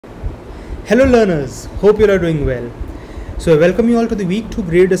Hello learners, hope you are doing well. So I welcome you all to the week 2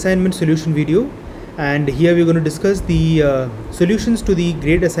 grade assignment solution video, and here we are going to discuss the solutions to the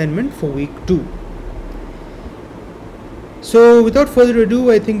grade assignment for week 2. So without further ado,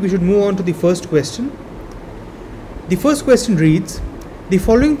 I think we should move on to the first question. The first question reads, the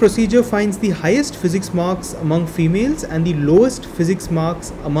following procedure finds the highest physics marks among females and the lowest physics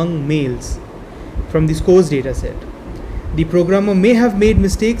marks among males from the scores data set. The programmer may have made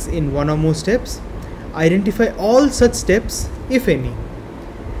mistakes in one or more steps. Identify all such steps, if any.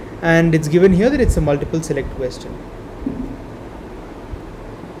 And it's given here that it's a multiple select question.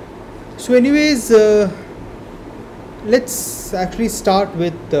 So anyways, let's actually start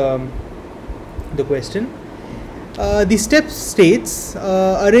with the question. The step states,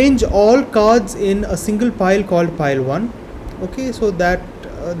 arrange all cards in a single pile called pile 1. Okay, so that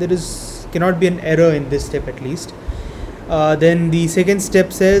cannot be an error in this step at least. Then the second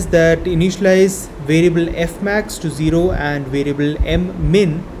step says that initialize variable fmax to 0 and variable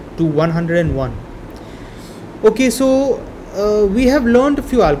mmin to 101. Okay, so we have learned a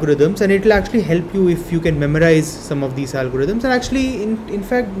few algorithms, and it will actually help you if you can memorize some of these algorithms, and actually in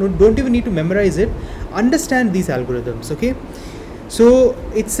fact don't even need to memorize it, understand these algorithms. Okay, so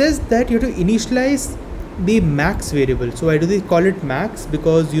it says that you have to initialize the max variable. So why do they call it max?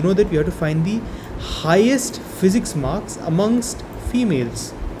 Because you know that we have to find the highest physics marks amongst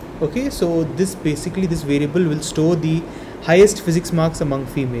females. Okay, so this variable will store the highest physics marks among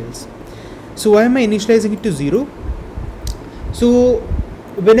females. So why am I initializing it to 0? So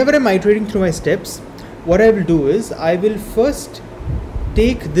whenever I'm iterating through my steps, what I will do is I will first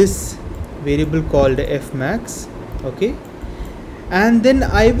take this variable called fmax, okay, and then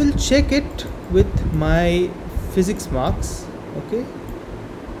I will check it with my physics marks. Okay,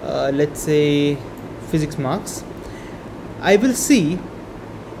 let's say physics marks. I will see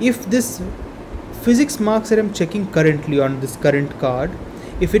if this physics marks that I'm checking currently on this current card,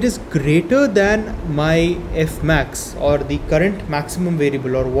 if it is greater than my fmax, or the current maximum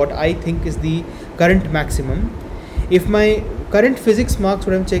variable, or what I think is the current maximum. If my current physics marks,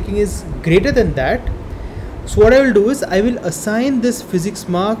 what I'm checking, is greater than that, so what I will do is I will assign this physics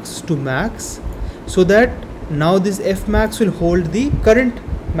marks to max, so that now this fmax will hold the current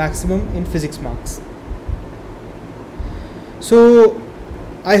maximum in physics marks. So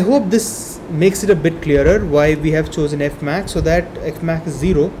I hope this makes it a bit clearer why we have chosen fmax, so that fmax is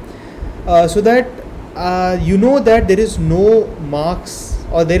 0, so that you know that there is no marks,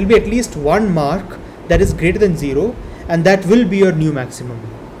 or there will be at least one mark that is greater than 0, and that will be your new maximum.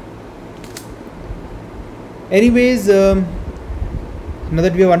 Anyways, now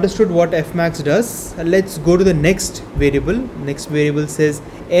that we have understood what fmax does, let's go to the next variable. Next variable says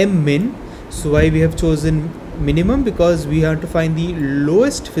mmin. So why we have chosen minimum? Because we have to find the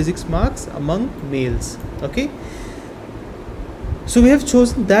lowest physics marks among males. Okay, so we have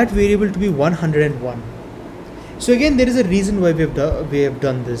chosen that variable to be 101. So again, there is a reason why we have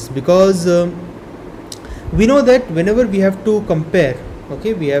done this, because we know that whenever we have to compare,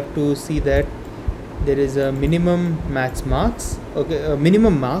 okay, we have to see that there is a minimum max marks, okay,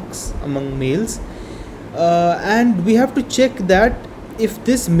 minimum marks among males, and we have to check that if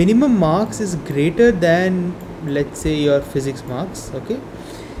this minimum marks is greater than, let's say, your physics marks, okay,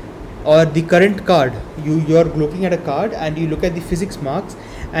 or the current card. You're looking at a card and you look at the physics marks,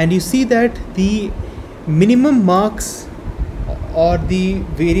 and you see that the minimum marks, or the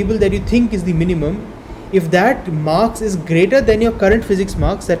variable that you think is the minimum, if that marks is greater than your current physics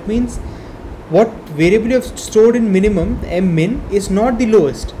marks, that means what variable you have stored in minimum, mmin, is not the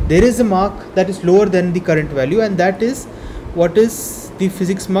lowest. There is a mark that is lower than the current value, and that is what is the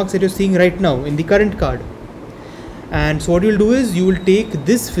physics marks that you're seeing right now in the current card. And so what you will do is you will take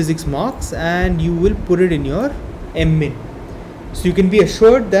this physics marks and you will put it in your mmin. So you can be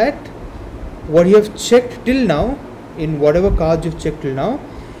assured that what you have checked till now, in whatever cards you've checked till now,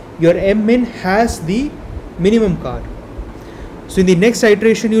 your mmin has the minimum card. So in the next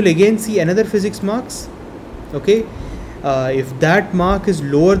iteration, you will again see another physics marks. Okay, if that mark is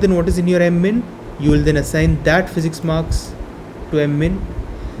lower than what is in your mmin, you will then assign that physics marks to mmin.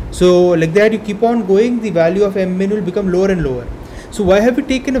 So like that you keep on going, the value of mmin will become lower and lower. So why have we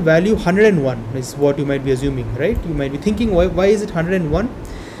taken a value 101 is what you might be assuming, right? You might be thinking, why is it 101?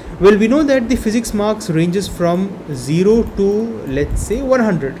 Well, we know that the physics marks ranges from 0 to, let's say,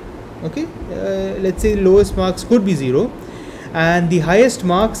 100. Okay, let's say lowest marks could be 0, and the highest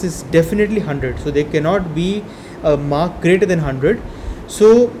marks is definitely 100. So there cannot be a mark greater than 100.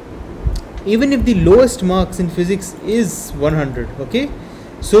 So even if the lowest marks in physics is 100, okay,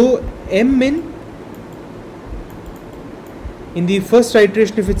 so mmin In the first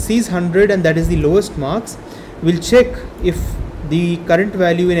iteration, if it sees 100 and that is the lowest marks, we'll check if the current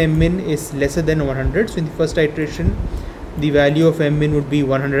value in mmin is lesser than 100. So in the first iteration, the value of mmin would be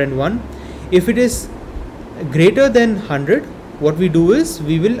 101. If it is greater than 100, what we do is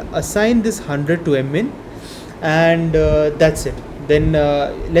we will assign this 100 to mmin, and that's it. Then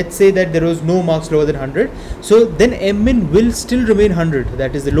let's say that there was no marks lower than 100, so then mmin will still remain 100,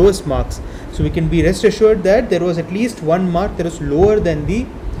 that is the lowest marks. So we can be rest assured that there was at least one mark that was lower than the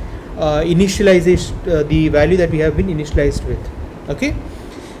initialization, the value that we have been initialized with. Okay,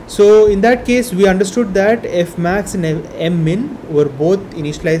 so in that case we understood that fmax and mmin were both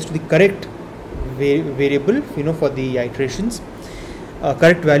initialized to the correct variable, for the iterations,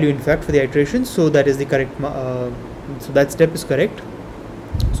 correct value in fact for the iterations. So that is the correct, so that step is correct.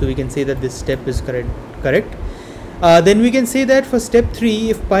 So we can say that this step is correct. Then we can say that for step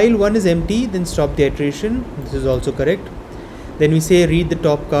 3, if pile 1 is empty, then stop the iteration. This is also correct. Then we say read the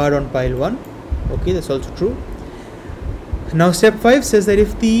top card on pile 1. Okay, that's also true. Now step 5 says that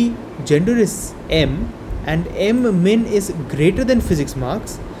if the gender is m and mmin is greater than physics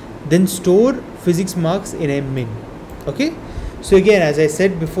marks, then store physics marks in mmin. Okay, so again, as I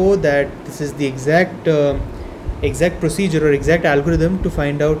said before, that this is the exact procedure or exact algorithm to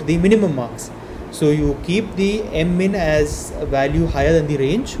find out the minimum marks. So you keep the mmin as a value higher than the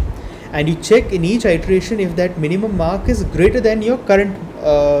range, and you check in each iteration if that minimum mark is greater than your current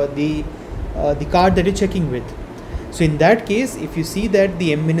the card that you're checking with. So in that case, if you see that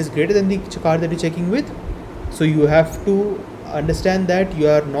the mmin is greater than the card that you're checking with, so you have to understand that you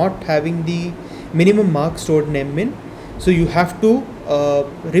are not having the minimum mark stored in mmin. So you have to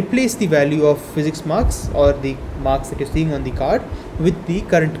replace the value of physics marks or the marks that you're seeing on the card with the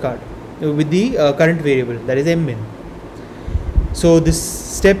current card, with the current variable, that is mmin. So this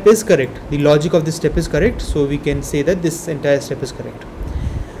step is correct. The logic of this step is correct. So we can say that this entire step is correct.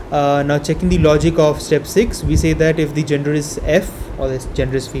 Now checking the logic of step 6, we say that if the gender is F or the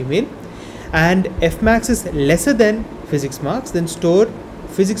gender is female and Fmax is lesser than physics marks, then store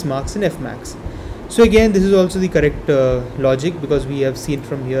physics marks in Fmax. So again, this is also the correct logic, because we have seen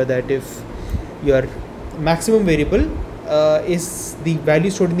from here that if your maximum variable is the value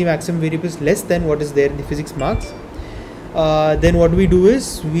stored in the maximum variable is less than what is there in the physics marks, then what we do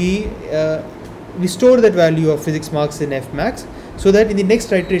is we store that value of physics marks in Fmax, so that in the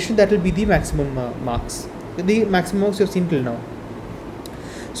next iteration that will be the maximum marks, the maximum marks you have seen till now.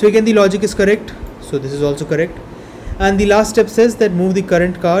 So again, the logic is correct. So this is also correct. And the last step says that move the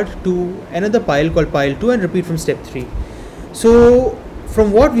current card to another pile called pile 2 and repeat from step 3. So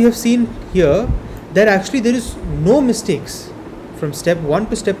from what we have seen here, that actually there is no mistakes from step 1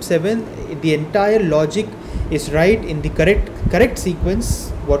 to step 7. The entire logic is right in the correct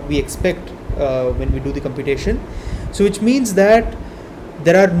sequence, what we expect when we do the computation. So which means that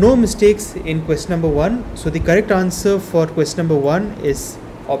there are no mistakes in question number 1. So the correct answer for question number 1 is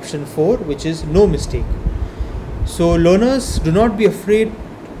option 4, which is no mistake. So learners, do not be afraid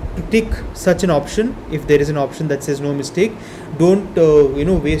to tick such an option. If there is an option that says no mistake, don't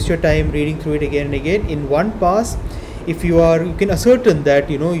waste your time reading through it again and again. In one pass, if you can ascertain that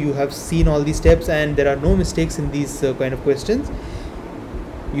you have seen all these steps and there are no mistakes in these kind of questions,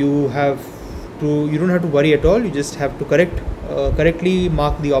 you don't have to worry at all. You just have to correctly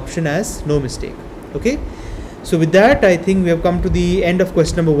mark the option as no mistake. Okay, so with that, I think we have come to the end of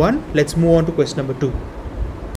question number 1. Let's move on to question number 2.